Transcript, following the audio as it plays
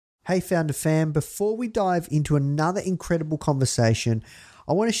Hey, Founder Fam, before we dive into another incredible conversation,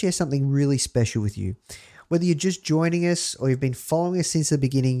 I want to share something really special with you. Whether you're just joining us or you've been following us since the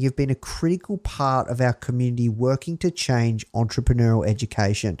beginning, you've been a critical part of our community working to change entrepreneurial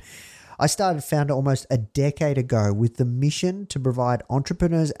education. I started Founder almost a decade ago with the mission to provide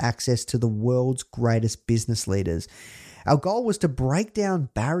entrepreneurs access to the world's greatest business leaders. Our goal was to break down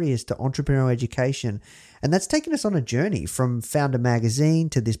barriers to entrepreneurial education, and that's taken us on a journey from Founder Magazine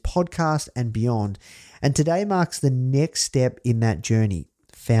to this podcast and beyond. And today marks the next step in that journey,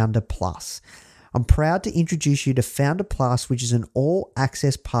 Founder Plus. I'm proud to introduce you to Founder Plus, which is an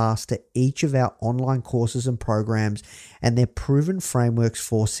all-access pass to each of our online courses and programs and their proven frameworks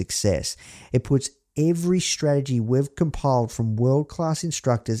for success. It puts every strategy we've compiled from world-class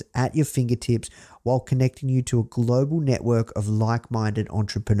instructors at your fingertips while connecting you to a global network of like-minded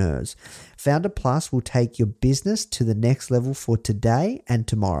entrepreneurs. Founder Plus will take your business to the next level for today and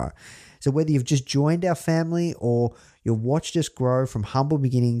tomorrow. So whether you've just joined our family or you've watched us grow from humble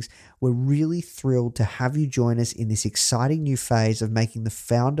beginnings, we're really thrilled to have you join us in this exciting new phase of making the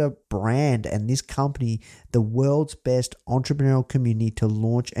Founder brand and this company the world's best entrepreneurial community to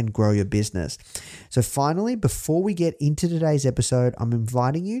launch and grow your business. So finally, before we get into today's episode, I'm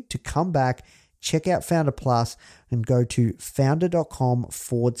inviting you to come back, check out Founder Plus, and go to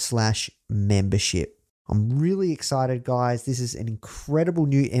founder.com/membership. I'm really excited, guys. This is an incredible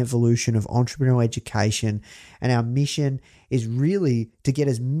new evolution of entrepreneurial education, and our mission is really to get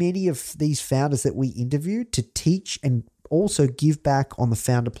as many of these founders that we interview to teach and also give back on the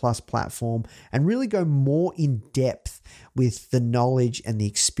Founder Plus platform and really go more in depth with the knowledge and the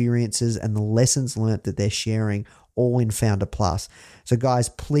experiences and the lessons learned that they're sharing all in Founder Plus. So guys,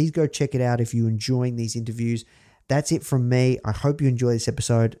 please go check it out if you're enjoying these interviews. That's it from me. I hope you enjoy this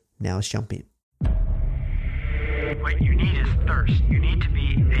episode. Now let's jump in. What you need is thirst. You need to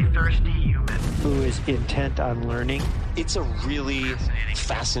be a thirsty human who is intent on learning. It's a really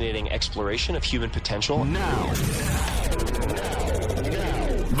fascinating exploration of human potential. Now.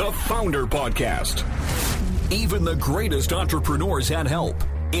 The Founder Podcast. Even the greatest entrepreneurs had help.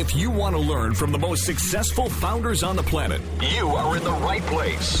 If you want to learn from the most successful founders on the planet, you are in the right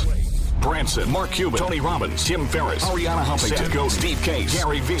place. Branson, Mark Cuban, Tony Robbins, Tim Ferriss, Arianna Huffington, Seth Godin, Steve Case,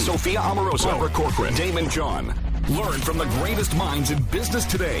 Gary Vee, Sophia Amoruso, Barbara Corcoran, Damon John. Learn from the greatest minds in business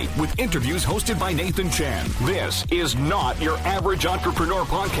today with interviews hosted by Nathan Chan. This is not your average entrepreneur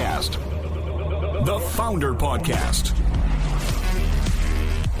podcast. The Founder Podcast.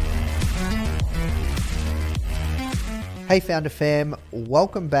 Hey Founder Fam,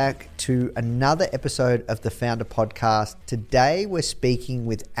 welcome back to another episode of the Founder Podcast. Today we're speaking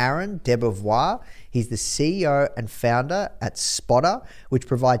with Aaron Debevoise. He's the CEO and founder at Spotter, which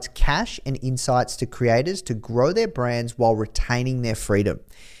provides cash and insights to creators to grow their brands while retaining their freedom.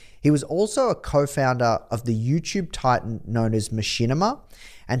 He was also a co-founder of the YouTube titan known as Machinima.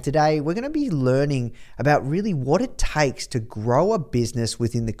 And today we're going to be learning about really what it takes to grow a business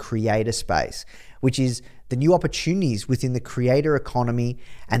within the creator space, which is the new opportunities within the creator economy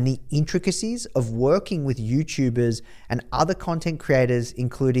and the intricacies of working with YouTubers and other content creators,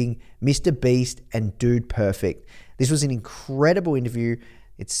 including Mr. Beast and Dude Perfect. This was an incredible interview.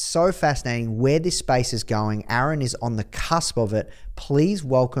 It's so fascinating where this space is going. Aaron is on the cusp of it. Please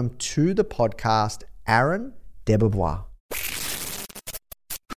welcome to the podcast, Aaron Debevoise.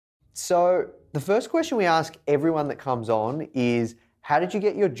 So the first question we ask everyone that comes on is, how did you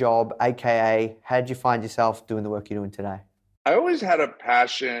get your job, aka how did you find yourself doing the work you're doing today? I always had a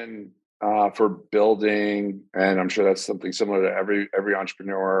passion for building, and I'm sure that's something similar to every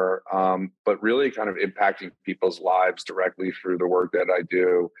entrepreneur, but really kind of impacting people's lives directly through the work that I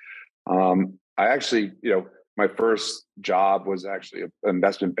do. I actually, my first job was actually an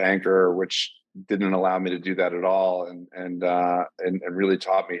investment banker, which didn't allow me to do that at all, and really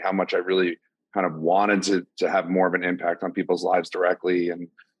taught me how much I really kind of wanted to have more of an impact on people's lives directly. And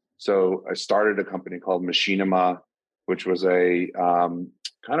so I started a company called Machinima, which was a kind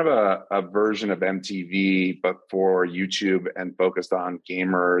of a version of MTV, but for YouTube and focused on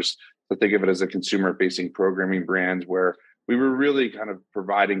gamers. But think of it as a consumer-facing programming brand where we were really kind of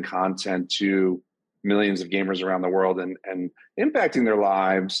providing content to millions of gamers around the world and impacting their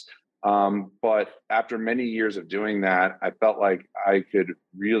lives. But after many years of doing that, I felt like I could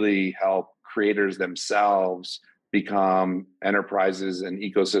really help creators themselves become enterprises and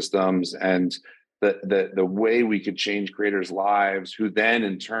ecosystems, and the way we could change creators' lives, who then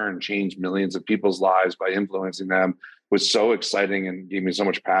in turn change millions of people's lives by influencing them, was so exciting and gave me so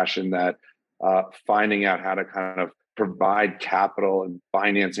much passion that finding out how to kind of provide capital and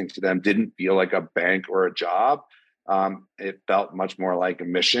financing to them didn't feel like a bank or a job. it felt much more like a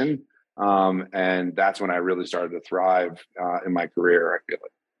mission. And that's when I really started to thrive in my career, I feel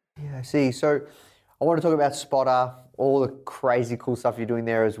like. Yeah, I see. So I want to talk about Spotter, all the crazy cool stuff you're doing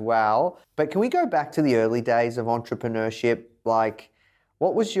there as well. But can we go back to the early days of entrepreneurship? Like,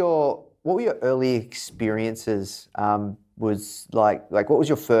 what were your early experiences? What was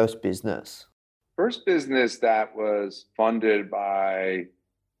your first business? First business that was funded by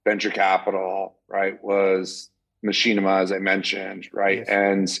venture capital, right, was Machinima, as I mentioned, right? Yes.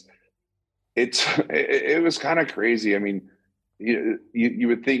 And it was kind of crazy. I mean, you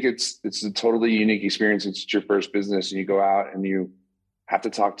would think it's a totally unique experience. It's your first business, and you go out and you have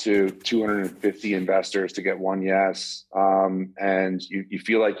to talk to 250 investors to get one yes, and you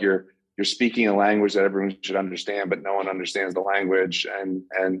feel like you're speaking a language that everyone should understand, but no one understands the language, and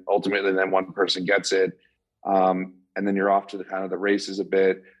ultimately then one person gets it, and then you're off to the kind of the races a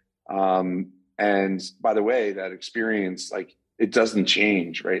bit. And by the way, that experience, like, it doesn't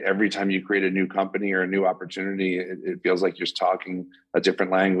change, right? Every time you create a new company or a new opportunity, it feels like you're talking a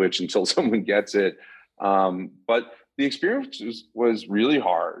different language until someone gets it. But the experience was really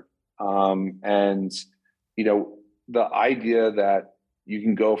hard. And, the idea that you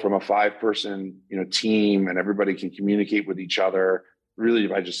can go from a 5-person, team and everybody can communicate with each other really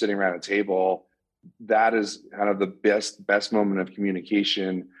by just sitting around a table, that is kind of the best moment of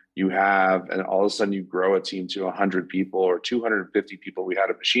communication you have. And all of a sudden you grow a team to 100 people or 250 people we had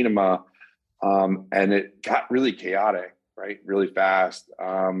at Machinima. And it got really chaotic, right? Really fast.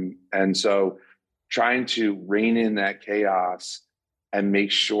 And so trying to rein in that chaos and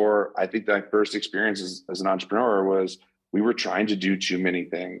make sure, I think that first experience as an entrepreneur was we were trying to do too many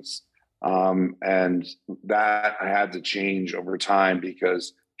things. And that I had to change over time,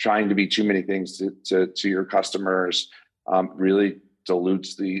 because trying to be too many things to your customers really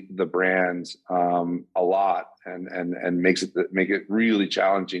dilutes the brand a lot, and make it really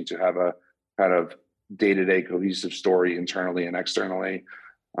challenging to have a kind of day-to-day cohesive story internally and externally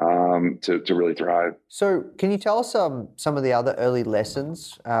to really thrive. So can you tell us some of the other early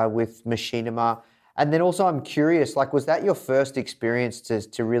lessons with Machinima? And then also I'm curious, like, was that your first experience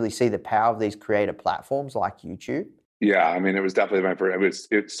to really see the power of these creator platforms like YouTube? Yeah, I mean, it was definitely my first.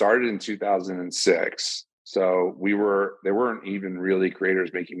 It started in 2006. So there weren't even really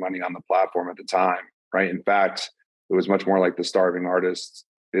creators making money on the platform at the time, right? In fact, it was much more like the starving artist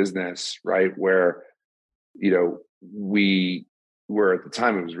business, right? Where, we were at the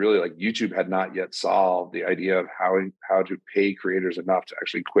time, it was really like YouTube had not yet solved the idea of how to pay creators enough to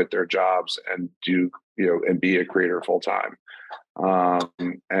actually quit their jobs and and be a creator full time.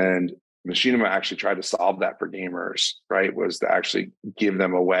 And Machinima actually tried to solve that for gamers, right? Was to actually give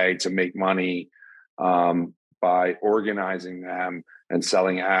them a way to make money by organizing them and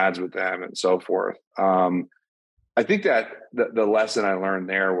selling ads with them and so forth. I think that the lesson I learned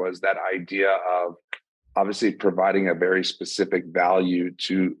there was that idea of obviously providing a very specific value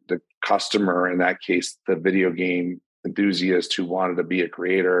to the customer, in that case, the video game enthusiast who wanted to be a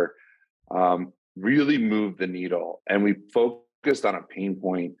creator, really moved the needle. And we focused on a pain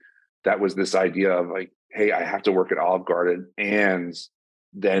point that was this idea of like, hey, I have to work at Olive Garden and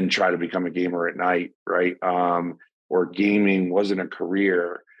then try to become a gamer at night, right? Or gaming wasn't a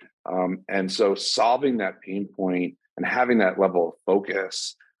career. And so solving that pain point and having that level of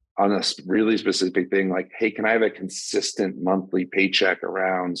focus on a really specific thing, like, hey, can I have a consistent monthly paycheck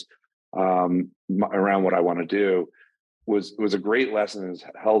around what I want to do, was a great lesson, is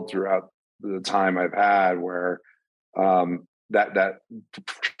held throughout the time I've had, where that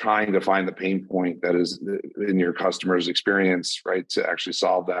trying to find the pain point that is in your customer's experience, right, to actually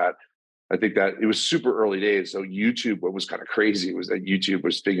solve that. I think that it was super early days. So YouTube, what was kind of crazy was that YouTube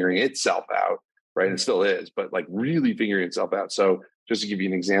was figuring itself out, right? And it still is, but like really figuring itself out. So just to give you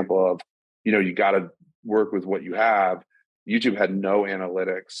an example of, you got to work with what you have. YouTube had no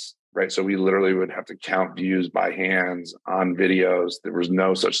analytics, right? So we literally would have to count views by hands on videos. There was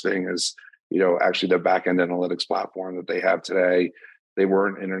no such thing as, actually the back-end analytics platform that they have today. They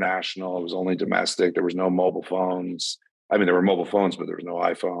weren't international. It was only domestic. There was no mobile phones. I mean, there were mobile phones, but there was no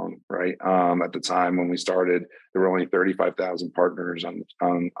iPhone, right? At the time when we started, there were only 35,000 partners on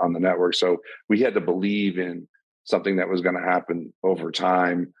the network. So we had to believe in something that was going to happen over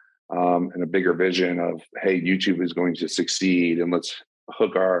time, and a bigger vision of, hey, YouTube is going to succeed, and let's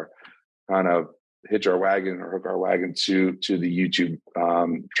hitch our wagon to the YouTube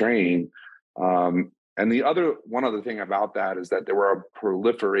train. And one other thing about that is that there were a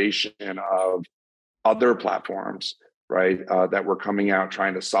proliferation of other platforms, right, that were coming out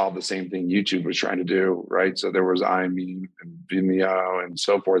trying to solve the same thing YouTube was trying to do, right? So there was iMeme and Vimeo and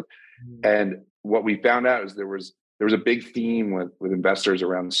so forth. And what we found out is there was there was a big theme with investors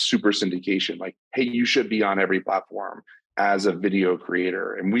around super syndication, like, hey, you should be on every platform as a video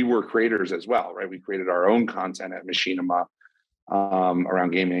creator. And we were creators as well, right? We created our own content at Machinima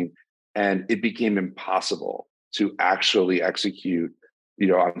around gaming, and it became impossible to actually execute,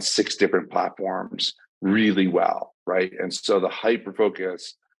 on 6 different platforms really well, right? And so the hyper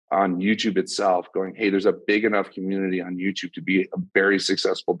focus on YouTube itself, going, hey, there's a big enough community on YouTube to be a very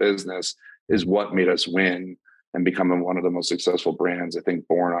successful business, is what made us win and become one of the most successful brands, I think,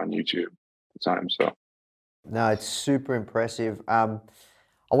 born on YouTube at the time. So, no, it's super impressive. I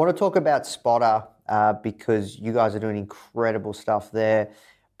want to talk about Spotter because you guys are doing incredible stuff there.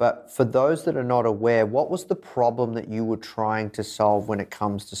 But for those that are not aware, what was the problem that you were trying to solve when it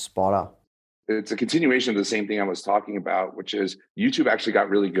comes to Spotter? It's a continuation of the same thing I was talking about, which is YouTube actually got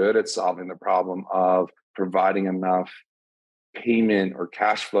really good at solving the problem of providing enough payment or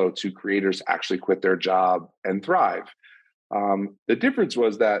cash flow to creators to actually quit their job and thrive. The difference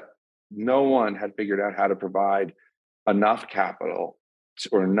was that no one had figured out how to provide enough capital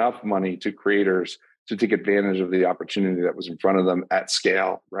or enough money to creators to take advantage of the opportunity that was in front of them at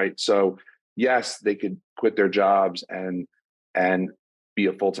scale, right? So yes, they could quit their jobs and be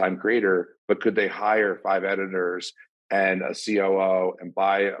a full-time creator, but could they hire 5 editors and a COO and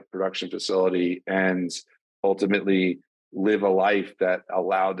buy a production facility and ultimately live a life that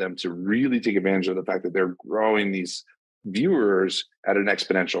allowed them to really take advantage of the fact that they're growing these viewers at an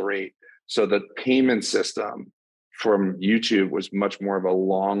exponential rate? So the payment system from YouTube was much more of a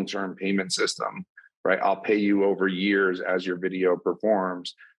long-term payment system, right? I'll pay you over years as your video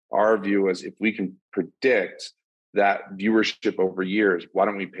performs. Our view is, if we can predict that viewership over years, why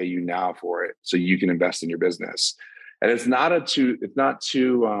don't we pay you now for it so you can invest in your business? And it's not too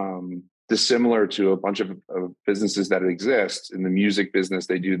dissimilar to a bunch of businesses that exist. In the music business,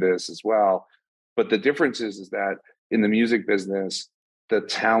 they do this as well. But the difference is that in the music business, the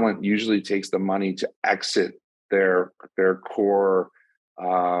talent usually takes the money to exit their core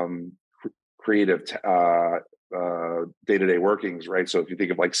creative day-to-day workings, right? So if you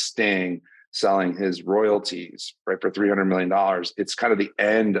think of like Sting selling his royalties, right, for $300 million, it's kind of the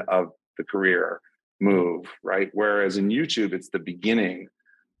end of the career move, right? Whereas in YouTube, it's the beginning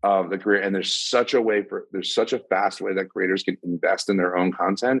of the career. And there's such a fast way that creators can invest in their own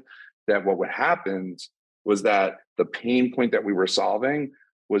content, that what would happen was that the pain point that we were solving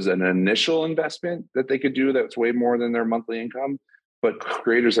was an initial investment that they could do that's way more than their monthly income. But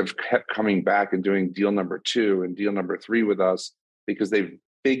creators have kept coming back and doing deal number 2 and deal number 3 with us because they've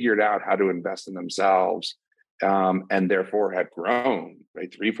figured out how to invest in themselves, and therefore have grown,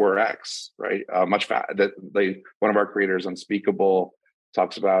 right, 3-4x, right, much faster. One of our creators, Unspeakable,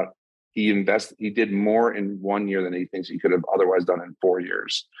 talks about he did more in 1 year than he thinks he could have otherwise done in 4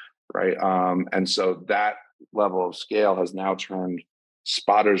 years, right? And so that level of scale has now turned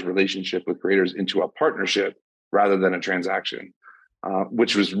Spotter's relationship with creators into a partnership rather than a transaction,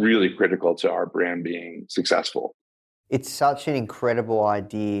 which was really critical to our brand being successful. It's such an incredible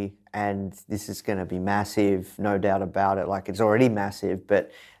idea, and this is going to be massive, no doubt about it. Like, it's already massive, but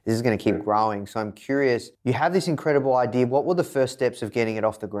this is going to keep growing. So I'm curious, you have this incredible idea. What were the first steps of getting it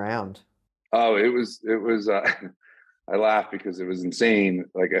off the ground? Oh, it was I laugh because it was insane.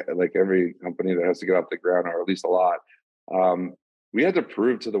 Like every company that has to get off the ground, or at least a lot. We had to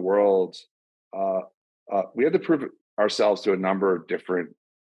prove to the world, we had to prove ourselves to a number of different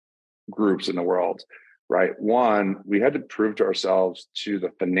groups in the world, right? One, we had to prove to ourselves, to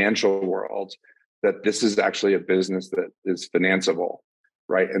the financial world, that this is actually a business that is financeable,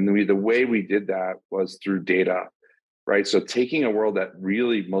 right? And the way we did that was through data, right? So taking a world that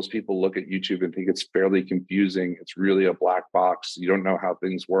really most people look at YouTube and think it's fairly confusing, it's really a black box, you don't know how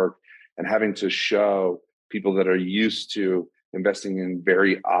things work, and having to show people that are used to investing in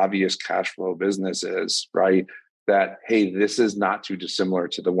very obvious cash flow businesses, right, that, hey, this is not too dissimilar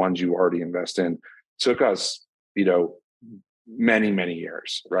to the ones you already invest in, took us, many, many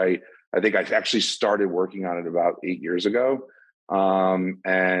years, right? I think I actually started working on it about 8 years ago,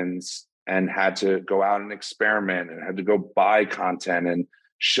 and had to go out and experiment, and had to go buy content and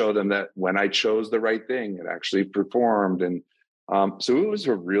show them that when I chose the right thing, it actually performed. And so it was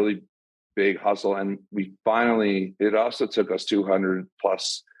a really big hustle. And it also took us 200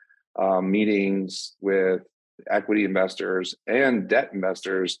 plus meetings with equity investors and debt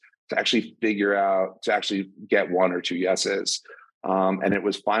investors to actually get 1 or 2 yeses. And it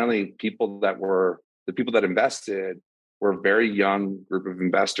was finally the people that invested were a very young group of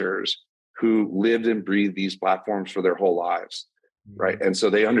investors who lived and breathed these platforms for their whole lives, right? And so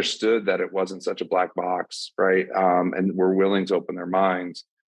they understood that it wasn't such a black box, right? And were willing to open their minds.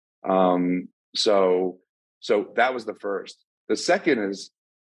 So So that was the first. The second is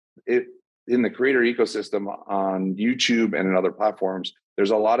it in the creator ecosystem on YouTube and in other platforms,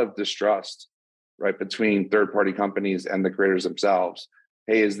 there's a lot of distrust, right, between third-party companies and the creators themselves.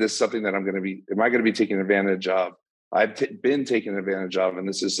 Hey, is this something that am I going to be taking advantage of? I've been taken advantage of, and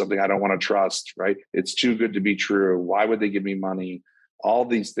this is something I don't want to trust, right? It's too good to be true. Why would they give me money? All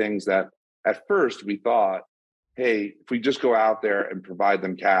these things that at first we thought, hey, if we just go out there and provide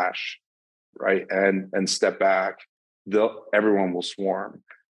them cash, right, and step back, everyone will swarm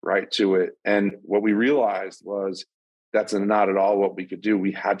right to it. And what we realized was that's not at all what we could do.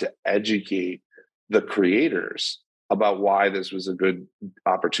 We had to educate the creators about why this was a good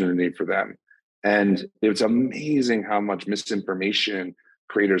opportunity for them. And it's amazing how much misinformation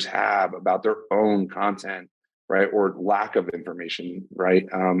creators have about their own content, right? Or lack of information, right?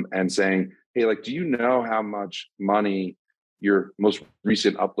 And saying, hey, like, do you know how much money your most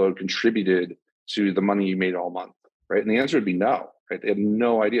recent upload contributed to the money you made all month, right? And the answer would be no, right? They had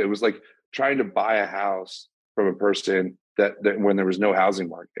no idea. It was like trying to buy a house from a person that when there was no housing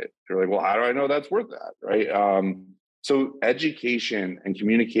market. They're like, well, how do I know that's worth that, right? So education and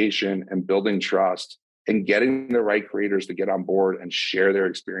communication and building trust and getting the right creators to get on board and share their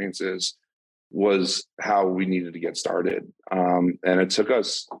experiences was how we needed to get started. And it took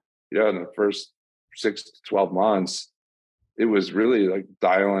us, in the first 6 to 12 months, it was really like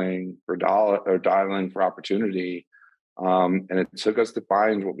dialing for opportunity. And it took us to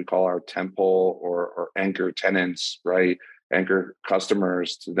find what we call our temple or anchor tenants, right? Anchor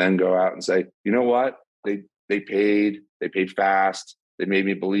customers to then go out and say, you know what? They paid fast. They made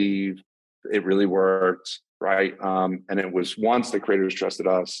me believe it really worked, right? And it was once the creators trusted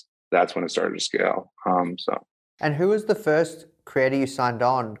us, that's when it started to scale. And who was the first creator you signed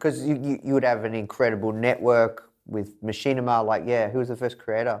on? Because you would have an incredible network with Machinima. Who was the first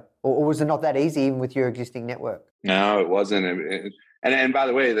creator? Or was it not that easy even with your existing network? No, it wasn't. And by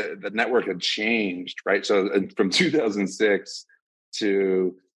the way, the network had changed, right? So from 2006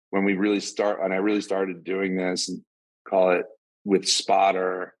 to when I really started doing this, and call it with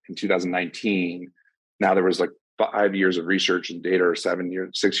Spotter in 2019. Now there was like 5 years of research and data, or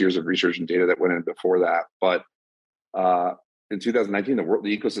 6 years of research and data that went in before that. But in 2019, the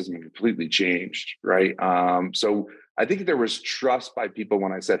ecosystem completely changed, right? So I think there was trust by people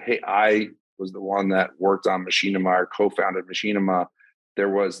when I said, hey, I was the one that worked on Machinima or co-founded Machinima. There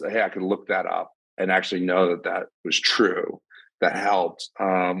was, hey, I could look that up and actually know that was true. That helped.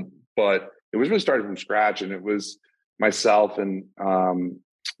 But it was really started from scratch. And it was myself and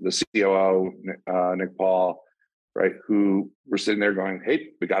the COO, Nick Paul, right, who were sitting there going, hey,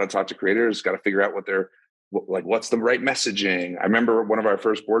 we got to talk to creators, got to figure out what's the right messaging. I remember one of our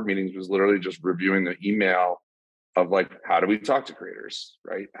first board meetings was literally just reviewing the email of like, how do we talk to creators,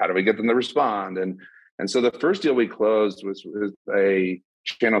 right? How do we get them to respond? And so the first deal we closed was with a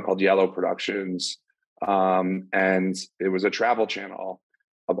channel called Yellow Productions. And it was a travel channel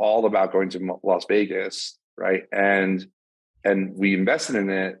all about going to Las Vegas, right? And we invested in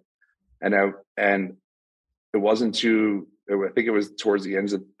it, and it wasn't I think it was towards the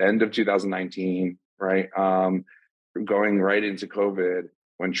end of 2019, right? Going right into COVID,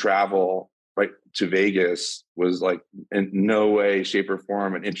 when travel right to Vegas was like in no way, shape, or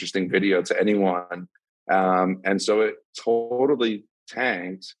form an interesting video to anyone, and so it totally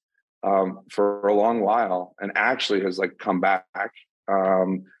tanked for a long while, and actually has like come back.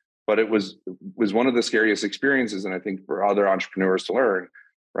 But it was one of the scariest experiences, and I think for other entrepreneurs to learn,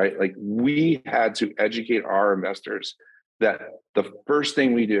 right? Like we had to educate our investors that the first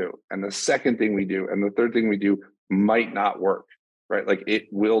thing we do, and the second thing we do, and the third thing we do might not work, right? Like it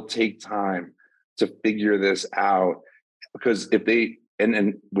will take time to figure this out, because if they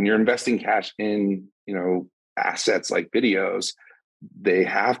and when you're investing cash in assets like videos, they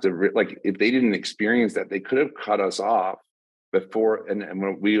have to if they didn't experience that, they could have cut us off before. And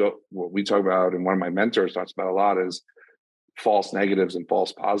what we talk about, and one of my mentors talks about a lot, is false negatives and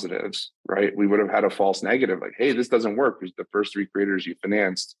false positives, right? We would have had a false negative, like, hey, this doesn't work because the first 3 creators you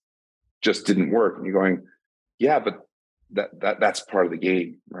financed just didn't work. And you're going, yeah, but that's part of the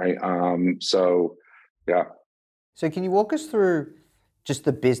game, right? So yeah. So can you walk us through just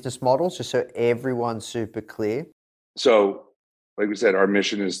the business models, just so everyone's super clear? So like we said, our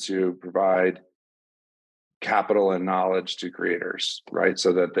mission is to provide capital and knowledge to creators, right?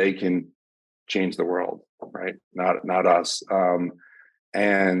 So that they can change the world, right? Not us.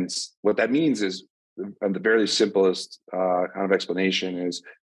 And what that means is, and the very simplest kind of explanation is,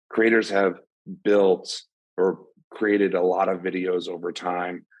 creators have built or created a lot of videos over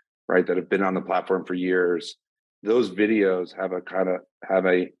time, right? That have been on the platform for years. Those videos have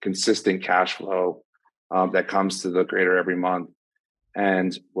a consistent cash flow that comes to the creator every month.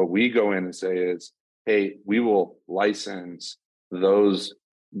 And what we go in and say is, hey, we will license those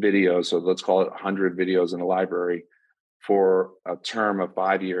videos. So let's call it 100 videos in a library for a term of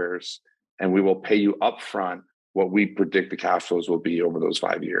 5 years. And we will pay you upfront what we predict the cash flows will be over those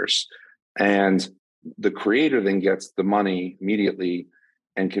 5 years. And the creator then gets the money immediately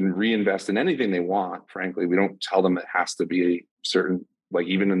and can reinvest in anything they want. Frankly, we don't tell them it has to be a certain, like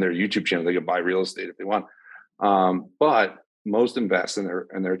even in their YouTube channel, they could buy real estate if they want. But most invest in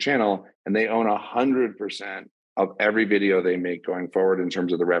their channel, and they own 100% of every video they make going forward in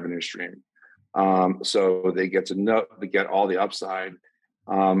terms of the revenue stream. So they get all the upside.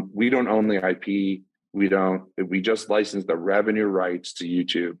 We don't own the IP. We just license the revenue rights to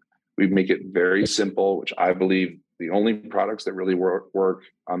YouTube. We make it very simple, which I believe the only products that really work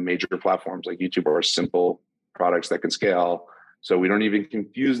on major platforms like YouTube are simple products that can scale. So we don't even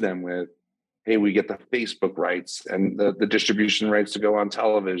confuse them with, hey, we get the Facebook rights and the distribution rights to go on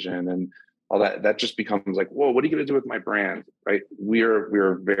television and all that. That just becomes like, whoa, what are you going to do with my brand, right?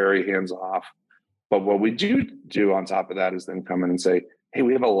 We're very hands off. But what we do on top of that is then come in and say, hey,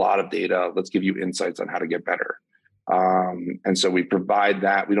 we have a lot of data. Let's give you insights on how to get better. And so we provide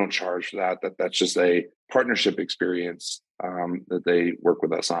that. We don't charge for that. That's just a partnership experience that they work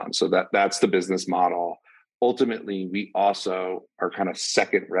with us on. So that's the business model. Ultimately, we also are kind of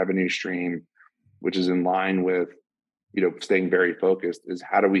second revenue stream, which is in line with, staying very focused, is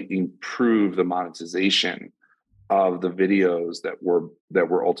how do we improve the monetization of the videos that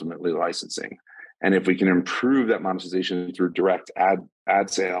we're ultimately licensing. And if we can improve that monetization through direct ad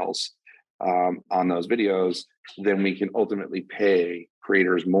sales on those videos, then we can ultimately pay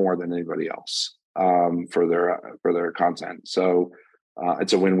creators more than anybody else for their content. So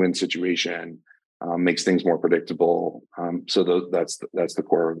it's a win-win situation. Makes things more predictable. So that's the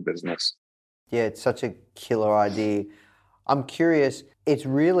core of the business. Yeah, it's such a killer idea. I'm curious, it's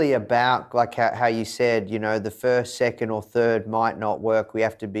really about, like how you said, the first, second, or third might not work. We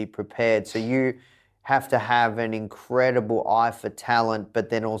have to be prepared. So you have to have an incredible eye for talent, but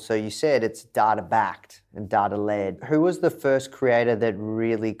then also you said it's data-backed and data-led. Who was the first creator that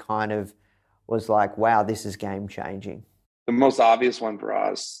really kind of was like, wow, this is game-changing? The most obvious one for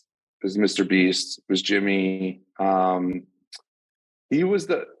us was Mr. Beast, was Jimmy.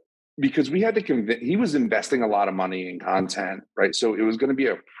 Because we had to convince, he was investing a lot of money in content, right? So it was going to be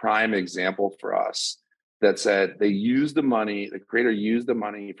a prime example for us that said the creator used the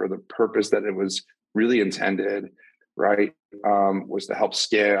money for the purpose that it was really intended, right? Was to help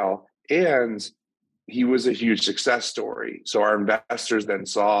scale. And he was a huge success story. So our investors then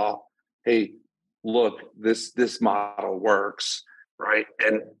saw, hey, look, this model works, right?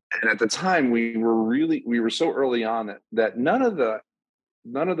 And at the time we were so early on that none of the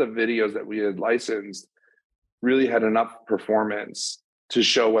videos that we had licensed really had enough performance to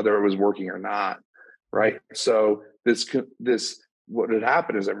show whether it was working or not, right? So what had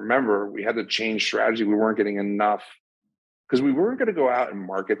happened is, I remember we had to change strategy. We weren't getting enough because we weren't going to go out and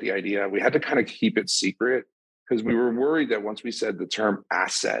market the idea. We had to kind of keep it secret because we were worried that once we said the term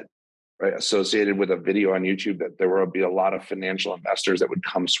asset, right, associated with a video on YouTube, that there would be a lot of financial investors that would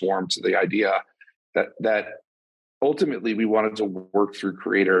come swarm to the idea that ultimately we wanted to work through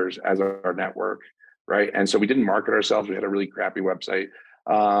creators as our network, right? And so we didn't market ourselves. We had a really crappy website.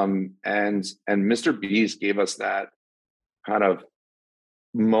 And Mr. Beast gave us that kind of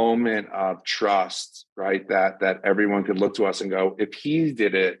moment of trust, right? That everyone could look to us and go, if he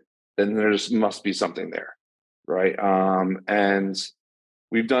did it, then there must be something there, right? And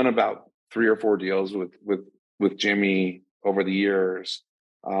we've done about 3 or 4 deals with Jimmy over the years.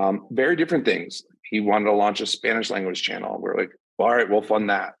 Very different things. He wanted to launch a Spanish language channel. We're like, all right, we'll fund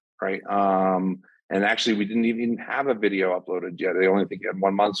that, right? And actually, we didn't even have a video uploaded yet. They only think had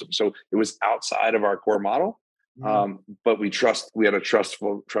 1 month, so it was outside of our core model. But we had a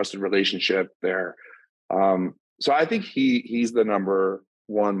trusted relationship there. So I think he's the number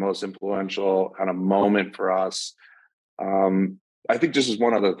one most influential kind of moment for us. I think just as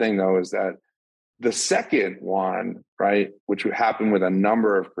one other thing though, is that the second one, right, which would happen with a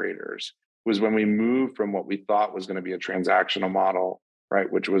number of creators, was when we moved from what we thought was going to be a transactional model,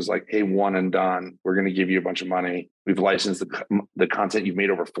 right, which was like, hey, one and done. We're going to give you a bunch of money. We've licensed the content you've made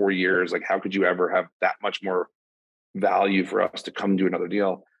over 4 years. Like, how could you ever have that much more value for us to come do another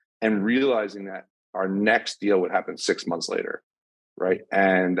deal? And realizing that our next deal would happen 6 months later, right?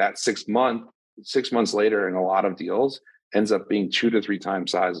 And that 6 months later in a lot of deals ends up being 2 to 3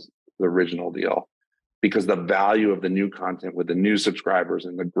 times size the original deal, because the value of the new content with the new subscribers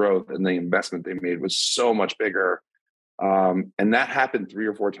and the growth and the investment they made was so much bigger. And that happened 3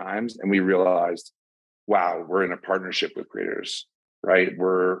 or 4 times. And we realized wow, we're in a partnership with creators, right?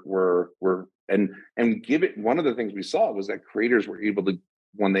 And give it, one of the things we saw was that creators were able to,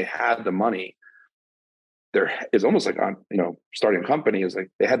 when they had the money, there is almost like on, starting a company is like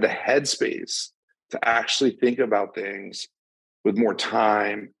they had the headspace to actually think about things with more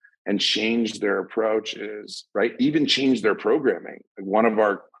time and change their approaches, right? Even change their programming. Like one of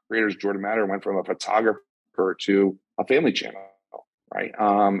our creators, Jordan Matter, went from a photographer to a family channel, right?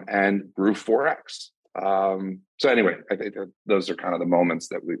 And grew 4x. So anyway, I think that those are kind of the moments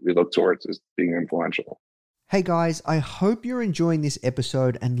that we look towards as being influential. Hey guys, I hope you're enjoying this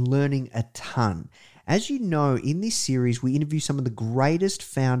episode and learning a ton. As you know, in this series, we interview some of the greatest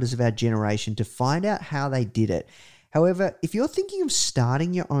founders of our generation to find out how they did it. However, if you're thinking of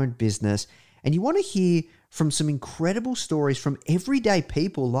starting your own business and you want to hear from some incredible stories from everyday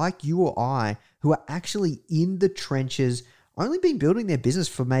people like you or I who are actually in the trenches, only been building their business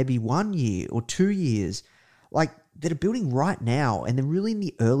for maybe 1 year or 2 years, like that are building right now and they're really in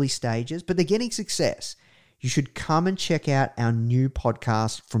the early stages, but they're getting success, you should come and check out our new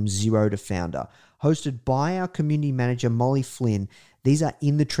podcast, From Zero to Founder, hosted by our community manager, Molly Flynn. These are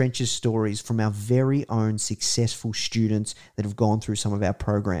in the trenches stories from our very own successful students that have gone through some of our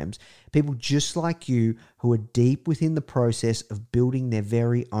programs. People just like you who are deep within the process of building their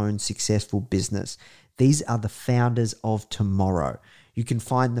very own successful business. These are the founders of tomorrow. You can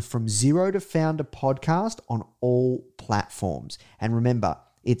find the From Zero to Founder podcast on all platforms. And remember,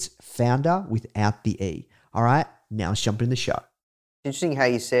 it's founder without the E. All right, now let's jump in the show. Interesting how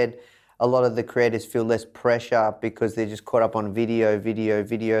you said a lot of the creators feel less pressure because they're just caught up on video.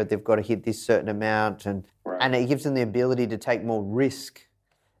 They've got to hit this certain amount, and it gives them the ability to take more risk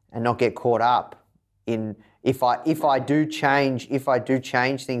and not get caught up in if I do change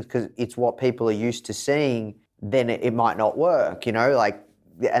things because it's what people are used to seeing, then it might not work,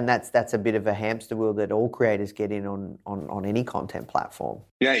 and that's a bit of a hamster wheel that all creators get in on any content platform.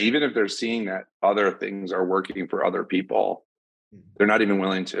 Yeah, even if they're seeing that other things are working for other people, they're not even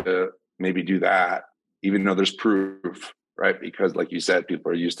willing to maybe do that, even though there's proof, right? Because like you said,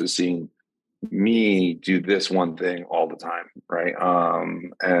 people are used to seeing me do this one thing all the time, right?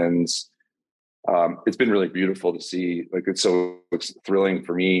 It's been really beautiful to see. Like it's thrilling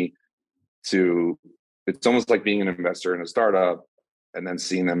for me it's almost like being an investor in a startup and then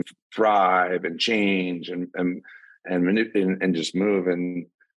seeing them thrive and change and just move. And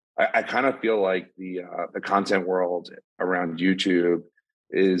I kind of feel like the content world around YouTube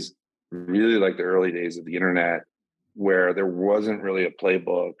is really like the early days of the internet, where there wasn't really a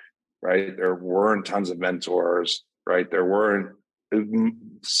playbook, right? There weren't tons of mentors, right? There weren't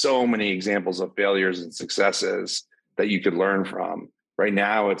so many examples of failures and successes that you could learn from. Right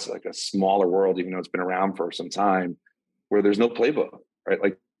now, it's like a smaller world, even though it's been around for some time, where there's no playbook, right?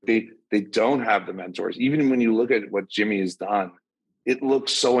 Like they don't have the mentors. Even when you look at what Jimmy has done, it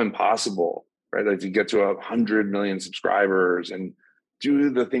looks so impossible, right? Like to get to 100 million subscribers and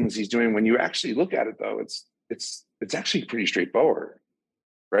do the things he's doing. When you actually look at it, though, it's actually pretty straightforward,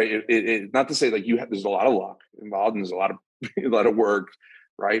 right? Not to say like there's a lot of luck involved and there's a lot of work,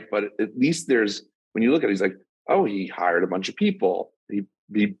 right? But at least when you look at it, he's like, oh, he hired a bunch of people.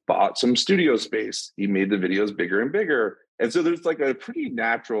 He bought some studio space. He made the videos bigger and bigger. And so there's like a pretty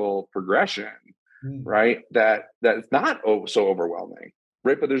natural progression, right? That's not so overwhelming,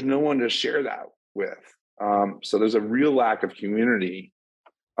 right? But there's no one to share that with. So there's a real lack of community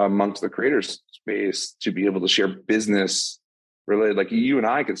amongst the creators space to be able to share business related. Like you and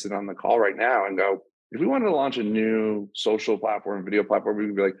I could sit on the call right now and go, if we wanted to launch a new social platform, video platform, we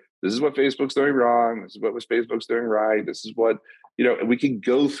could be like, this is what Facebook's doing wrong. This is what Facebook's doing right. This is what, we can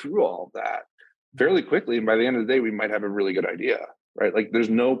go through all of that fairly quickly. And by the end of the day, we might have a really good idea, right? Like there's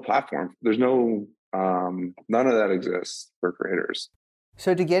no platform. There's no, none of that exists for creators.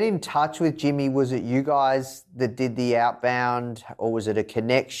 So to get in touch with Jimmy, was it you guys that did the outbound or was it a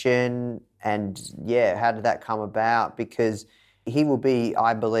connection? And how did that come about? Because he will be,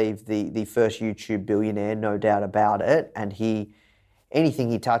 I believe, the first YouTube billionaire, no doubt about it. And anything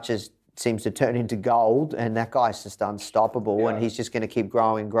he touches seems to turn into gold, and that guy's just unstoppable, and he's just going to keep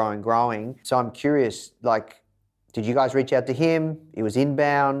growing. So I'm curious, like, did you guys reach out to him? It was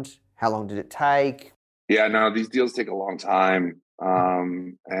inbound. How long did it take? Yeah, no, these deals take a long time.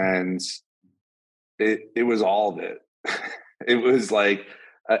 And it was all of it. It was like,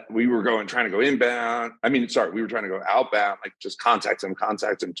 we were trying to go inbound. We were trying to go outbound, like just contact him,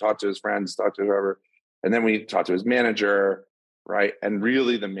 talk to his friends, talk to whoever. And then we talked to his manager, right? And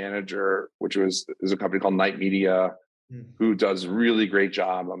really the manager, which is a company called Night Media, who does a really great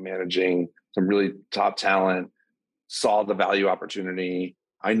job of managing some really top talent, saw the value opportunity.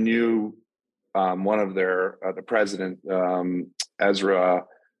 I knew one of their the president, Ezra,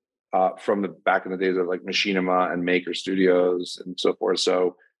 from the back in the days of like Machinima and Maker Studios and so forth.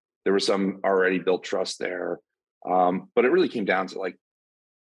 So there was some already built trust there. But it really came down to, like,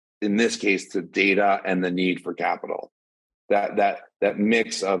 in this case, to data and the need for capital. That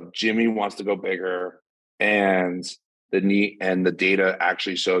mix of Jimmy wants to go bigger and the need, and the data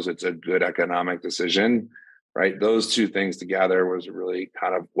actually shows it's a good economic decision, right? Those two things together was really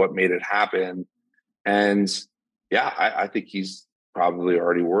kind of what made it happen. And yeah, I think he's probably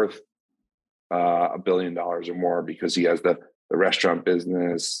already worth $1 billion or more, because he has the restaurant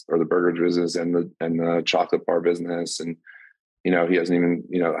business or the burger business and the chocolate bar business. And, he hasn't even,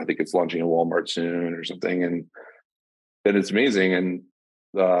 I think it's launching a Walmart soon or something. And it's amazing.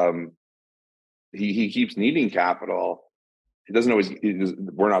 And he keeps needing capital. He doesn't always,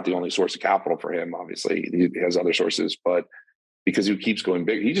 we're not the only source of capital for him. Obviously he has other sources, but because he keeps going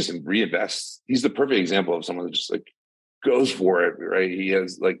big, he just reinvests. He's the perfect example of someone that just like goes for it, right?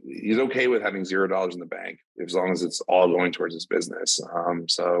 He's okay with having $0 in the bank as long as it's all going towards his business. And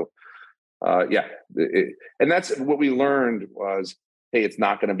that's what we learned was, hey, it's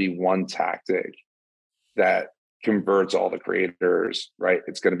not going to be one tactic that converts all the creators, right?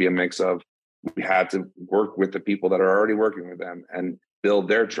 It's going to be a mix of, we had to work with the people that are already working with them and build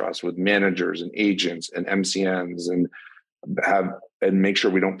their trust with managers and agents and MCNs, and make sure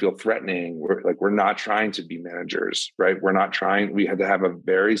we don't feel threatening. We're not trying to be managers, right? We had to have a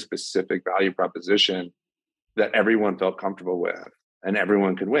very specific value proposition that everyone felt comfortable with and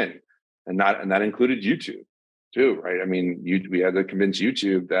everyone could win. And that included YouTube too, right? I mean, we had to convince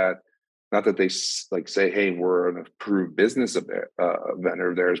YouTube that, not that they like say, hey, we're an approved business of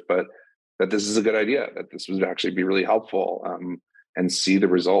vendor of theirs, but that this is a good idea, that this would actually be really helpful, and see the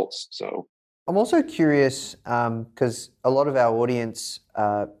results. So I'm also curious, because a lot of our audience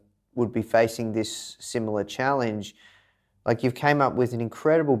would be facing this similar challenge. Like, you've came up with an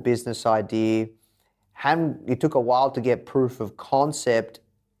incredible business idea, it took a while to get proof of concept,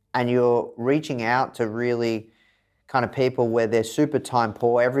 and you're reaching out to really kind of people where they're super time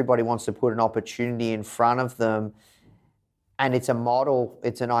poor. Everybody wants to put an opportunity in front of them. And it's a model,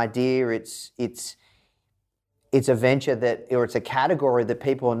 it's an idea, it's a venture or it's a category that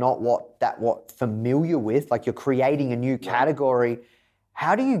people are not familiar with. Like, you're creating a new category.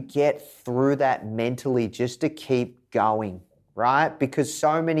 How do you get through that mentally just to keep going, right? Because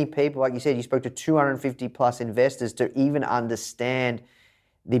so many people, like you said, you spoke to 250 plus investors to even understand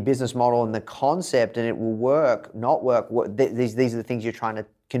the business model and the concept, and it will work, not work. These are the things you're trying to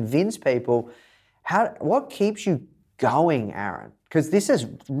convince people. What keeps you going, Aaron? Because this is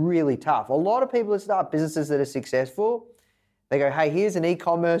really tough. A lot of people that start businesses that are successful, they go, hey, here's an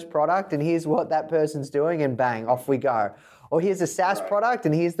e-commerce product and here's what that person's doing, and bang, off we go. Or here's a SaaS product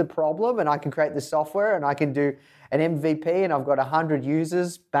and here's the problem, and I can create the software and I can do an MVP and I've got 100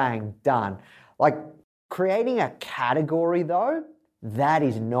 users, bang, done. Like, creating a category though, that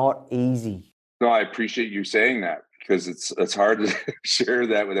is not easy. No, I appreciate you saying that, because it's hard to share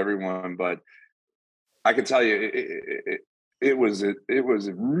that with everyone, but I can tell you it was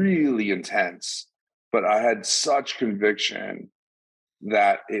really intense, but I had such conviction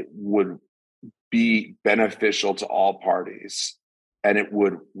that it would be beneficial to all parties and it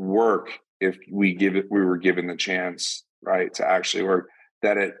would work if we were given the chance, right, to actually work,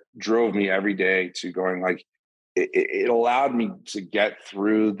 that it drove me every day to going, like, it allowed me to get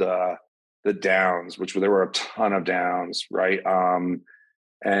through the downs, which there were a ton of downs, right?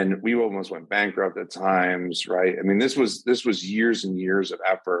 And we almost went bankrupt at times, right? I mean, this was years and years of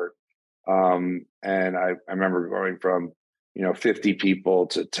effort. And I remember going from, 50 people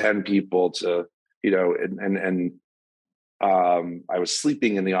to 10 people to, I was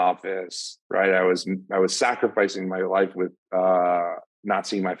sleeping in the office, right? I was sacrificing my life with not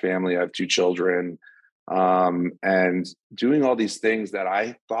seeing my family. I have 2 children, and doing all these things that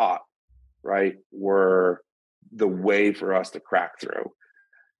I thought, right, were the way for us to crack through.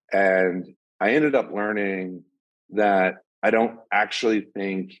 And I ended up learning that I don't actually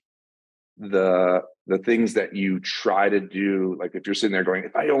think the things that you try to do, like if you're sitting there going,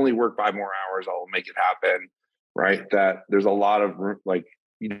 if I only work 5 more hours, I'll make it happen, right? That there's a lot of, like,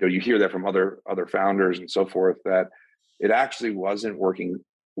 you hear that from other founders and so forth, that it actually wasn't working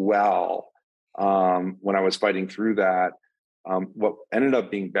well when I was fighting through that. What ended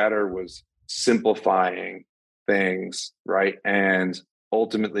up being better was simplifying things, right? And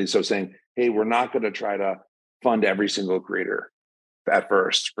ultimately, so saying, hey, we're not going to try to fund every single creator at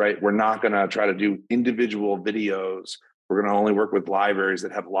first, right? We're not going to try to do individual videos. We're going to only work with libraries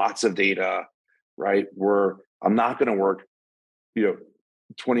that have lots of data, right? I'm not going to work,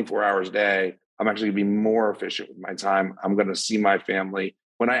 24 hours a day. I'm actually going to be more efficient with my time. I'm going to see my family.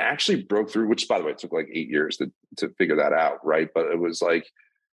 When I actually broke through, which by the way, it took like 8 years to figure that out, right? But it was like,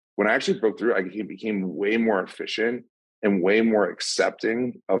 when I actually broke through, I became way more efficient and way more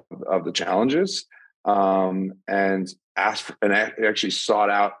accepting of the challenges, and actually sought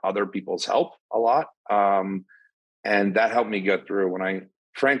out other people's help a lot. And that helped me get through. When I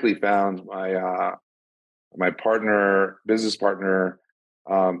frankly found my business partner,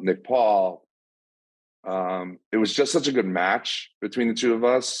 Nick Paul, it was just such a good match between the two of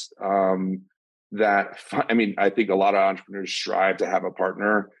us, that, I mean, I think a lot of entrepreneurs strive to have a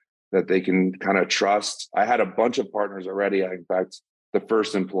partner that they can kind of trust. I had a bunch of partners already. In fact, the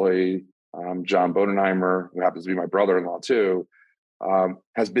first employee, John Bodenheimer, who happens to be my brother-in-law too,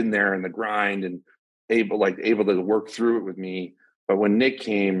 has been there in the grind and able to work through it with me. But when Nick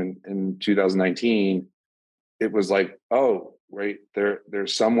came in 2019, it was like, oh, right,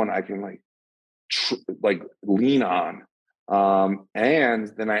 there's someone I can lean on.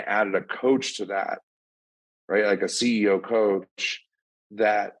 And then I added a coach to that, right? Like a CEO coach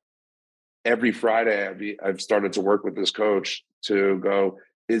that every Friday I've started to work with this coach to go,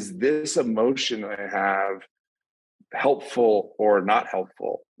 is this emotion I have helpful or not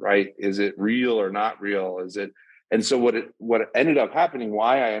helpful, right? Is it real or not real? And so what ended up happening,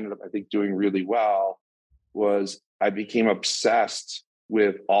 why I ended up, I think, doing really well, was I became obsessed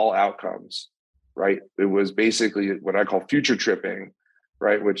with all outcomes, right? It was basically what I call future tripping,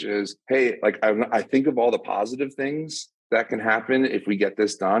 right? Which is, hey, like I think of all the positive things that can happen if we get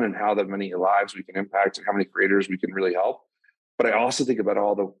this done, and how that many lives we can impact and how many creators we can really help. But I also think about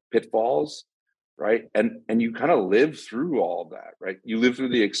all the pitfalls, right? And you kind of live through all of that, right? You live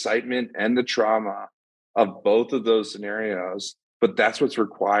through the excitement and the trauma of both of those scenarios, but that's what's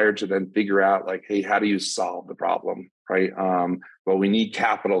required to then figure out, like, hey, how do you solve the problem, right? Well, we need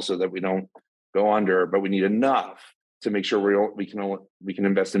capital so that we don't go under, but we need enough to make sure we can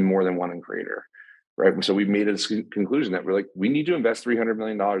invest in more than one in creator, right? So we've made a conclusion that we're like, we need to invest $300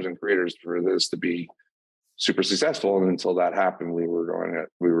 million in creators for this to be super successful. And until that happened, we were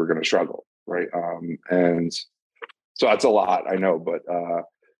going to struggle, right? And so that's a lot, I know, but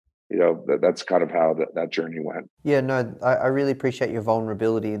that's kind of how that journey went. Yeah, no, I really appreciate your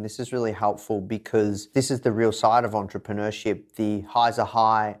vulnerability, and this is really helpful because this is the real side of entrepreneurship. The highs are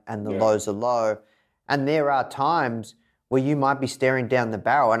high and the lows are low. And there are times where you might be staring down the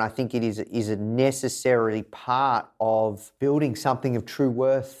barrel, and I think it is a necessary part of building something of true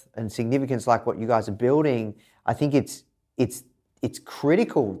worth and significance like what you guys are building. I think it's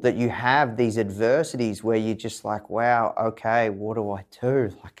critical that you have these adversities where you're just like, wow, okay, what do I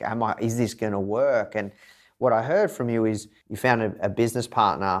do? Like, is this going to work? And what I heard from you is you found a business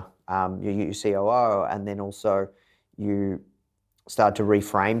partner, your COO, and then also you started to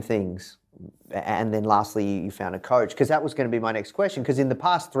reframe things. And then lastly, you found a coach, because that was going to be my next question. Because in the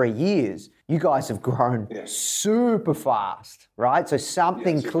past 3 years, you guys have grown super fast, right? So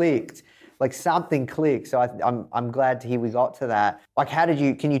something clicked. Like something clicked. So I'm glad to hear we got to that. Like,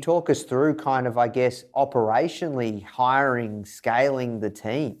 can you talk us through kind of, I guess, operationally hiring, scaling the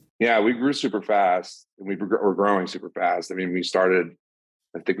team? Yeah, we grew super fast, and we're growing super fast. I mean, I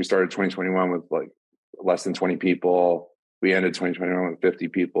think we started 2021 with like less than 20 people. We ended 2021 with 50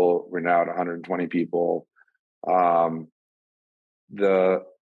 people. We're now at 120 people. And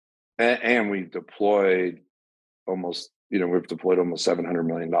we deployed we've deployed almost $700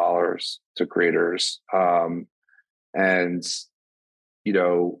 million to creators. And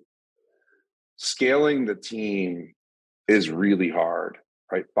scaling the team is really hard,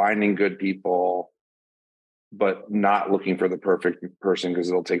 right? Finding good people, but not looking for the perfect person because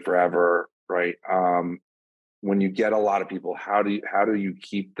it'll take forever, right? When you get a lot of people, how do you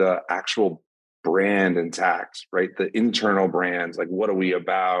keep the actual brand intact, right? The internal brands, like what are we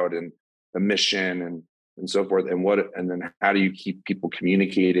about, and the mission and so forth, and then how do you keep people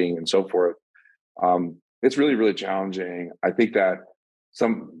communicating and so forth? It's really, really challenging. I think that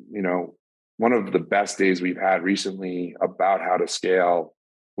one of the best days we've had recently about how to scale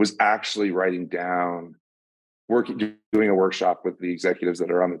was actually writing down, doing a workshop with the executives that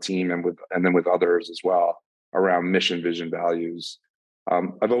are on the team and then with others as well around mission, vision, values.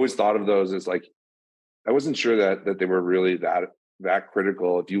 I've always thought of those as like, I wasn't sure that they were really that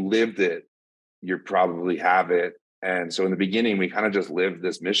critical. If you lived it, you probably have it. And so in the beginning, we kind of just lived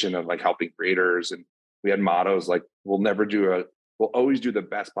this mission of like helping creators. And we had mottos like, we'll always do the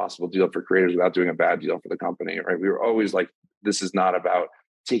best possible deal for creators without doing a bad deal for the company, right? We were always like, this is not about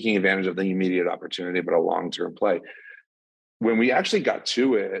taking advantage of the immediate opportunity, but a long-term play. When we actually got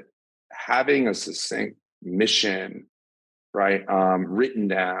to it, having a succinct mission, right, written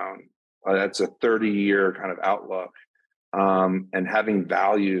down, That's a 30-year kind of outlook. And having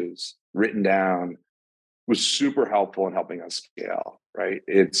values written down was super helpful in helping us scale, right?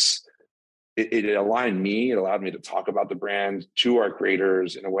 It aligned me. It allowed me to talk about the brand to our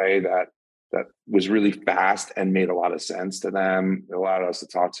creators in a way that was really fast and made a lot of sense to them. It allowed us to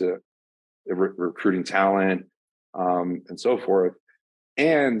talk to recruiting talent, and so forth,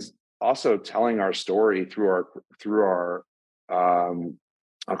 and also telling our story through our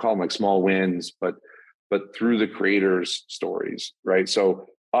I'll call them like small wins, but through the creators' stories, right? So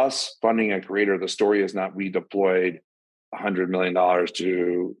us funding a creator, the story is not we deployed $100 million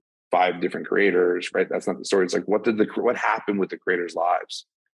to 5 different creators, right? That's not the story. It's like, what happened with the creators' lives,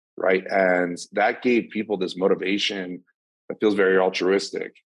 right? And that gave people this motivation that feels very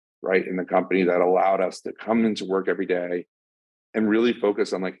altruistic, right? In the company, that allowed us to come into work every day and really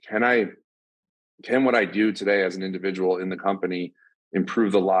focus on like, can what I do today as an individual in the company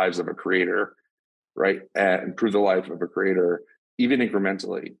improve the lives of a creator, right? And improve the life of a creator, even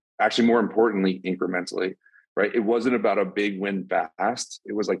incrementally, actually more importantly, incrementally, right? It wasn't about a big win fast.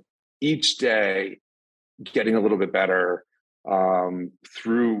 It was like each day getting a little bit better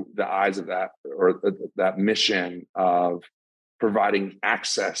through the eyes of that mission of providing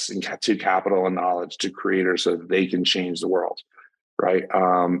access to capital and knowledge to creators so that they can change the world, right?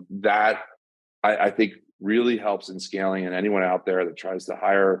 That I think really helps in scaling. And anyone out there that tries to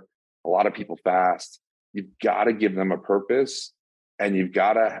hire a lot of people fast, you've got to give them a purpose, and you've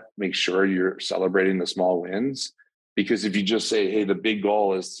got to make sure you're celebrating the small wins. Because if you just say, hey, the big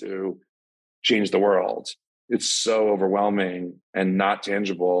goal is to change the world, it's so overwhelming and not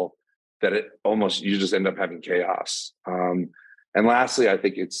tangible that you just end up having chaos. And lastly, I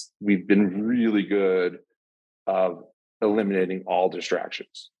think we've been really good of eliminating all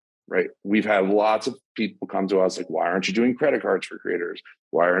distractions, right? We've had lots of people come to us like, why aren't you doing credit cards for creators?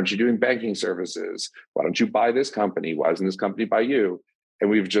 Why aren't you doing banking services? Why don't you buy this company? Why doesn't this company buy you? And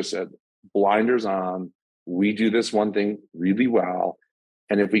we've just said, blinders on. We do this one thing really well.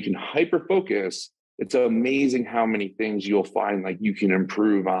 And if we can hyper focus, it's amazing how many things you'll find like you can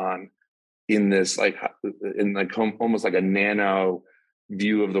improve on in this, like almost like a nano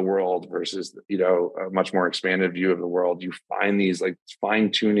view of the world versus, a much more expanded view of the world. You find these like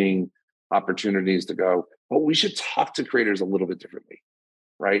fine tuning opportunities to go, well, we should talk to creators a little bit differently,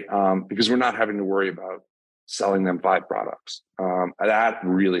 right? Because we're not having to worry about selling them 5 products. That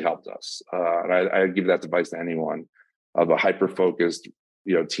really helped us. And I give that advice to anyone. Of a hyper focused,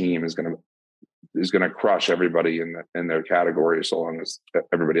 team is going to crush everybody in their category, so long as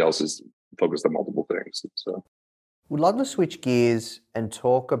everybody else is focused on multiple things. So, we'd love to switch gears and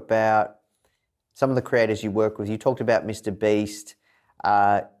talk about some of the creators you work with. You talked about Mr. Beast,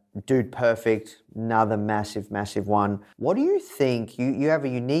 Dude Perfect, another massive one. What do you think? You have a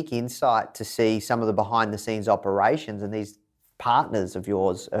unique insight to see some of the behind the scenes operations and these partners of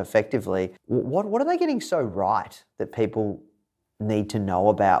yours effectively. What are they getting so right that people need to know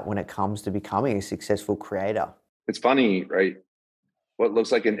about when it comes to becoming a successful creator? It's funny, right? What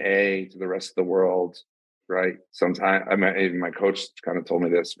looks like an A to the rest of the world, right? Sometimes, even my coach kind of told me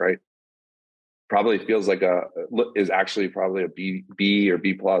this, right? Probably feels like is actually probably a B or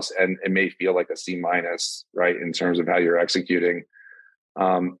B plus, and it may feel like a C minus, right? In terms of how you're executing.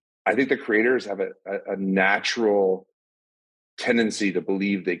 I think the creators have a natural tendency to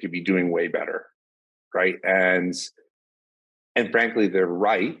believe they could be doing way better, right? And frankly, they're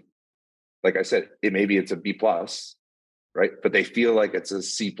right. Like I said, maybe it's a B plus, right? But they feel like it's a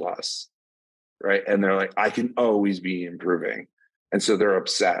C plus, right? And they're like, I can always be improving. And so they're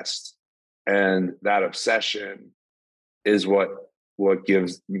obsessed. And that obsession is what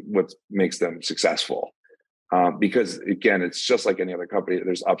makes them successful. Because again, it's just like any other company.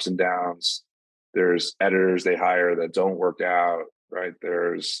 There's ups and downs. There's editors they hire that don't work out, right?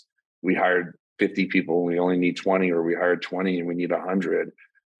 We hired 50 people and we only need 20, or we hired 20 and we need 100.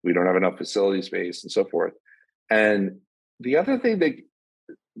 We don't have enough facility space and so forth. And the other thing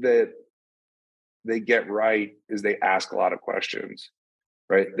that they get right is they ask a lot of questions,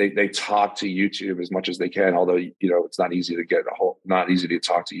 right? They talk to YouTube as much as they can, although, it's not easy to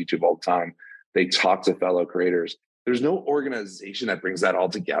talk to YouTube all the time. They talk to fellow creators. There's no organization that brings that all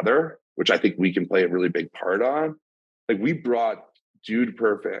together, which I think we can play a really big part on. Like, we brought Dude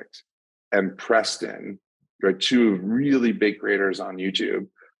Perfect and Preston, right, 2 really big creators on YouTube.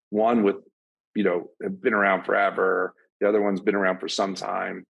 One with, have been around forever. The other one's been around for some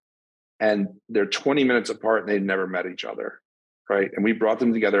time. And they're 20 minutes apart and they'd never met each other, right? And we brought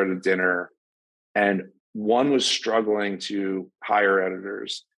them together at a dinner, and one was struggling to hire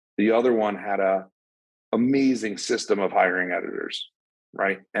editors. The other one had a amazing system of hiring editors,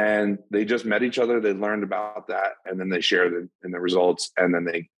 right? And they just met each other. They learned about that, and then they shared in the results, and then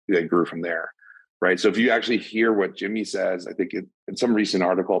they grew from there, right? So if you actually hear what Jimmy says, I think in some recent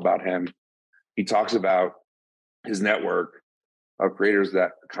article about him, he talks about his network of creators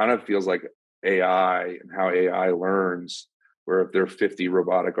that kind of feels like AI and how AI learns, where if there are 50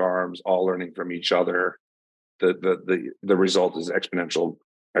 robotic arms all learning from each other, the result is exponential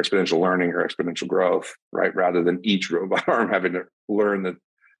learning or exponential growth, right? Rather than each robot arm having to learn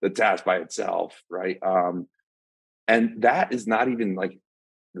the task by itself, right? And that is not even like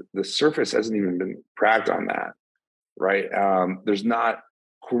the surface hasn't even been cracked on that, right? There's not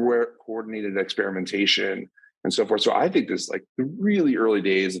coordinated experimentation and so forth. So I think this, like the really early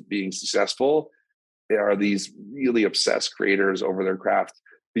days of being successful, there are these really obsessed creators over their craft.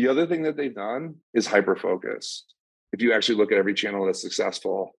 The other thing that they've done is hyper-focus. If you actually look at every channel that's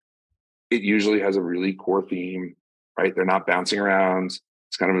successful, it usually has a really core theme, right? They're not bouncing around.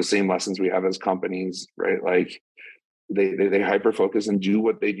 It's kind of the same lessons we have as companies, right? Like they hyper-focus and do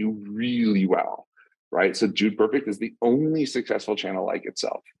what they do really well, right? So Dude Perfect is the only successful channel like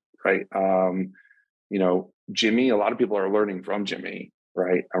itself, right? Jimmy, a lot of people are learning from Jimmy,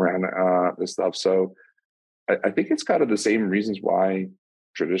 right, around this stuff. So I think it's kind of the same reasons why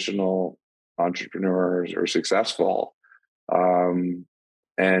traditional entrepreneurs are successful. And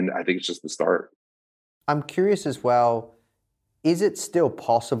I think it's just the start. I'm curious as well, is it still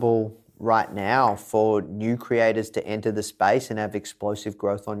possible right now for new creators to enter the space and have explosive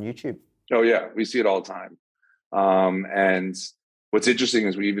growth on YouTube? Oh yeah, we see it all the time. And what's interesting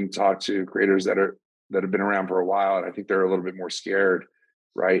is we even talk to creators that have been around for a while, and I think they're a little bit more scared,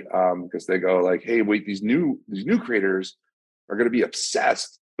 right? Because they go like, "Hey, wait, these new creators are going to be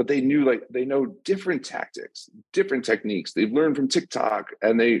obsessed, but they know different tactics, different techniques. They've learned from TikTok,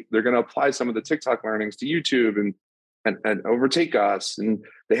 and they're going to apply some of the TikTok learnings to YouTube and overtake us, and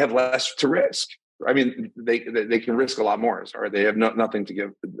they have less to risk. I mean, they can risk a lot more, or they have nothing to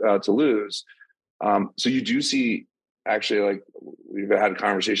give to lose. So you do see." Actually, like we've had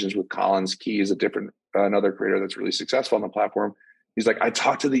conversations with Collins Keys, another creator that's really successful on the platform. He's like, I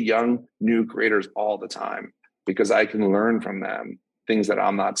talk to the young new creators all the time because I can learn from them things that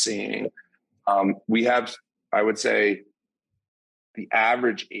I'm not seeing. We have, I would say, the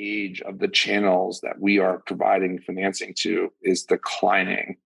average age of the channels that we are providing financing to is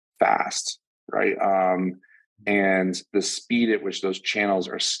declining fast, right? And the speed at which those channels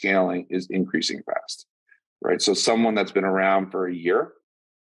are scaling is increasing fast. Right. So someone that's been around for a year,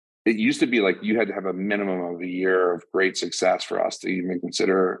 it used to be like you had to have a minimum of a year of great success for us to even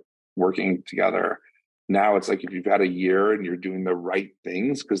consider working together. Now it's like if you've had a year and you're doing the right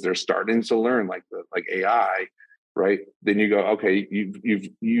things because they're starting to learn like AI, right? Then you go, okay,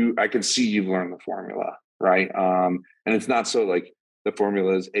 I can see you've learned the formula, right? And it's not so like the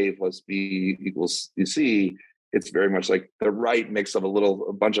formula is A plus B equals C. It's very much like the right mix of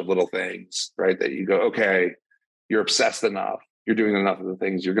a bunch of little things, right? That you go, okay, you're obsessed enough, you're doing enough of the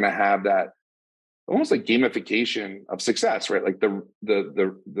things, you're going to have that almost like gamification of success, right? Like the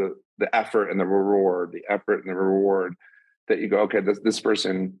effort and the reward, that you go, okay, this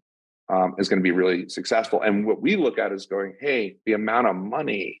person is going to be really successful. And what we look at is going, hey, the amount of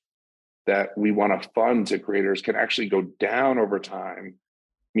money that we want to fund to creators can actually go down over time,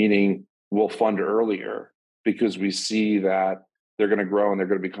 meaning we'll fund earlier, because we see that they're going to grow and they're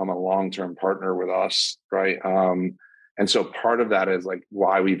going to become a long-term partner with us, right? And so part of that is like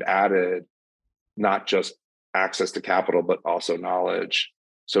why we've added not just access to capital, but also knowledge.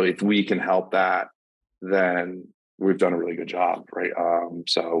 So if we can help that, then we've done a really good job, right?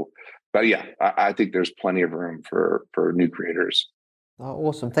 But yeah, I think there's plenty of room for new creators. Oh,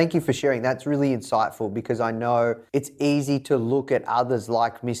 awesome. Thank you for sharing. That's really insightful because I know it's easy to look at others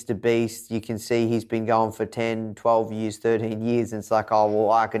like Mr. Beast. You can see he's been going for 10, 12 years, 13 years. And it's like, oh,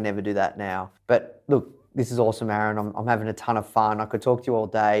 well, I could never do that now. But look, this is awesome, Aaron. I'm having a ton of fun. I could talk to you all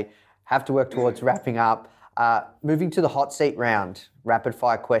day. Have to work towards wrapping up. Moving to the hot seat round, rapid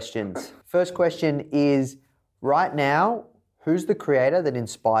fire questions. First question is, right now, who's the creator that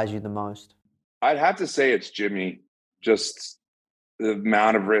inspires you the most? I'd have to say it's Jimmy. Just the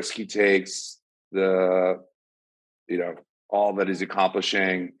amount of risk he takes, all that he's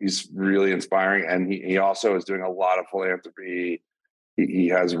accomplishing, he's really inspiring. And he also is doing a lot of philanthropy. He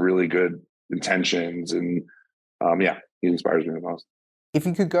has really good intentions, and he inspires me the most. If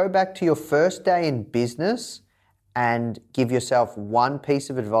you could go back to your first day in business and give yourself one piece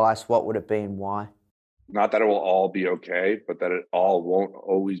of advice, what would it be and why? Not that it will all be okay, but that it all won't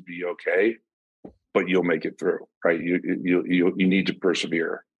always be okay, but you'll make it through, right? You need to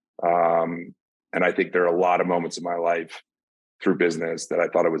persevere. And I think there are a lot of moments in my life through business that I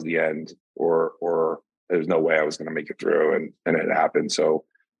thought it was the end, or there's no way I was going to make it through, and it happened. So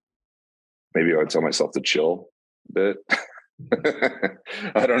maybe I would tell myself to chill a bit.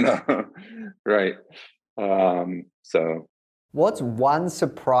 I don't know. Right. So what's one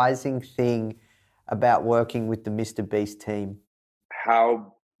surprising thing about working with the Mr. Beast team?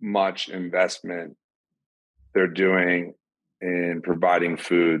 How much investment they're doing in providing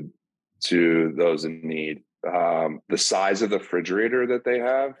food to those in need. The size of the refrigerator that they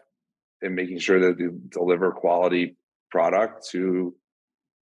have and making sure that they deliver quality product to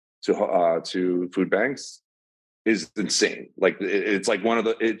food banks is insane. Like it's like one of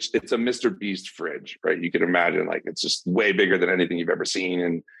the, it's a Mr. Beast fridge, right? You can imagine, like, it's just way bigger than anything you've ever seen.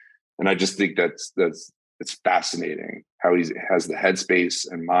 And I just think it's fascinating how he has the headspace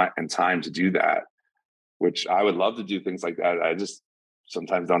and time to do that, which I would love to do things like that. I just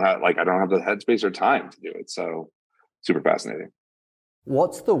sometimes I don't have the headspace or time to do it. So super fascinating.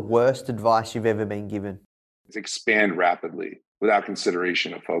 What's the worst advice you've ever been given? It's expand rapidly without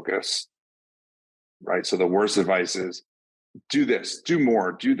consideration of focus, right? So the worst advice is do this, do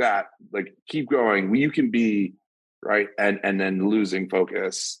more, do that, like keep going. You can be right. And then losing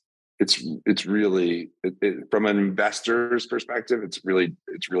focus. It's really from an investor's perspective, it's really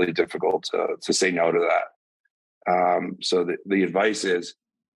difficult to say no to that. So the advice is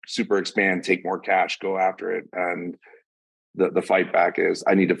super expand, take more cash, go after it. And the fight back is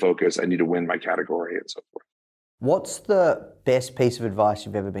I need to focus, I need to win my category, and so forth. What's the best piece of advice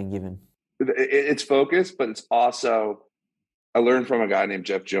you've ever been given? It's focus, but it's also, I learned from a guy named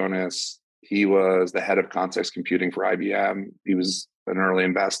Jeff Jonas. He was the head of context computing for IBM. He was an early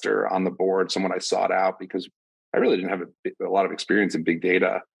investor on the board, someone I sought out because I really didn't have a lot of experience in big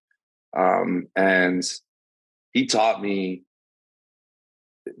data. And he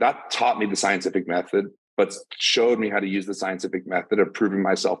not taught me the scientific method, but showed me how to use the scientific method of proving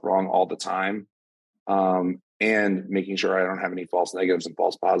myself wrong all the time, and making sure I don't have any false negatives and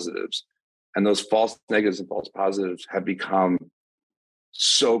false positives. And those false negatives and false positives have become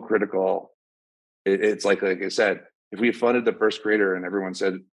so critical. It's like I said, if we funded the first grader and everyone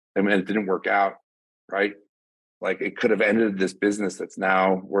said, and it didn't work out, right? Like it could have ended this business that's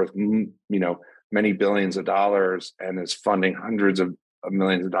now worth, many billions of dollars and is funding hundreds of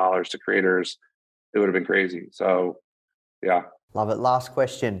millions of dollars to creators. It would have been crazy. So, yeah. Love it. Last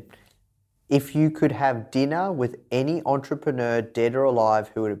question. If you could have dinner with any entrepreneur, dead or alive,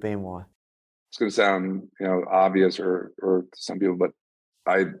 who would it be and why? It's going to sound, obvious or to some people, but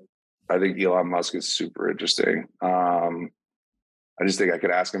I think Elon Musk is super interesting. I just think I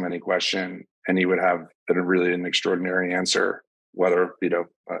could ask him any question and he would have an extraordinary answer, whether,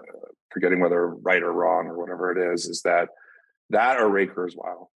 forgetting whether right or wrong or whatever it is that or Ray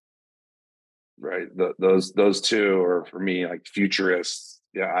Kurzweil, right? Those two are for me like futurists.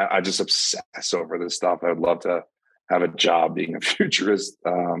 Yeah, I just obsess over this stuff. I would love to have a job being a futurist.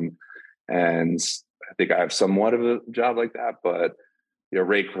 And I think I have somewhat of a job like that, but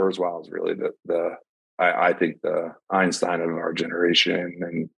Ray Kurzweil is really I think the Einstein of our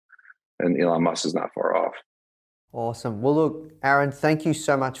generation, and Elon Musk is not far off. Awesome. Well, look, Aaron, thank you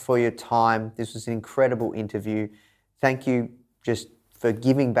so much for your time. This was an incredible interview. Thank you just for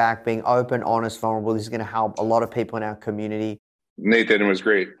giving back, being open, honest, vulnerable. This is going to help a lot of people in our community. Nathan, it was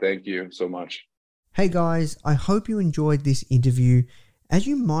great. Thank you so much. Hey guys, I hope you enjoyed this interview. As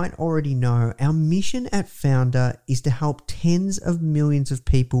you might already know, our mission at Foundr is to help tens of millions of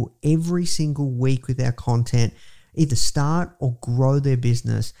people every single week with our content, either start or grow their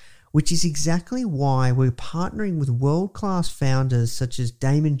business, which is exactly why we're partnering with world-class founders such as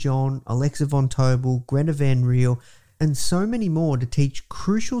Damon John, Alexa Von Tobel, Greta Van Riel, and so many more to teach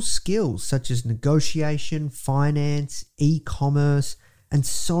crucial skills such as negotiation, finance, e-commerce, and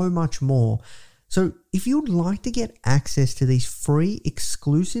so much more. So if you'd like to get access to these free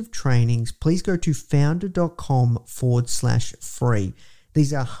exclusive trainings, please go to foundr.com/free.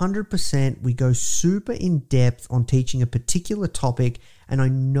 These are 100%. We go super in depth on teaching a particular topic, and I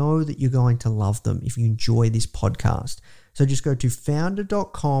know that you're going to love them if you enjoy this podcast. So just go to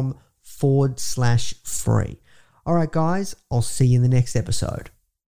foundr.com/free. All right, guys, I'll see you in the next episode.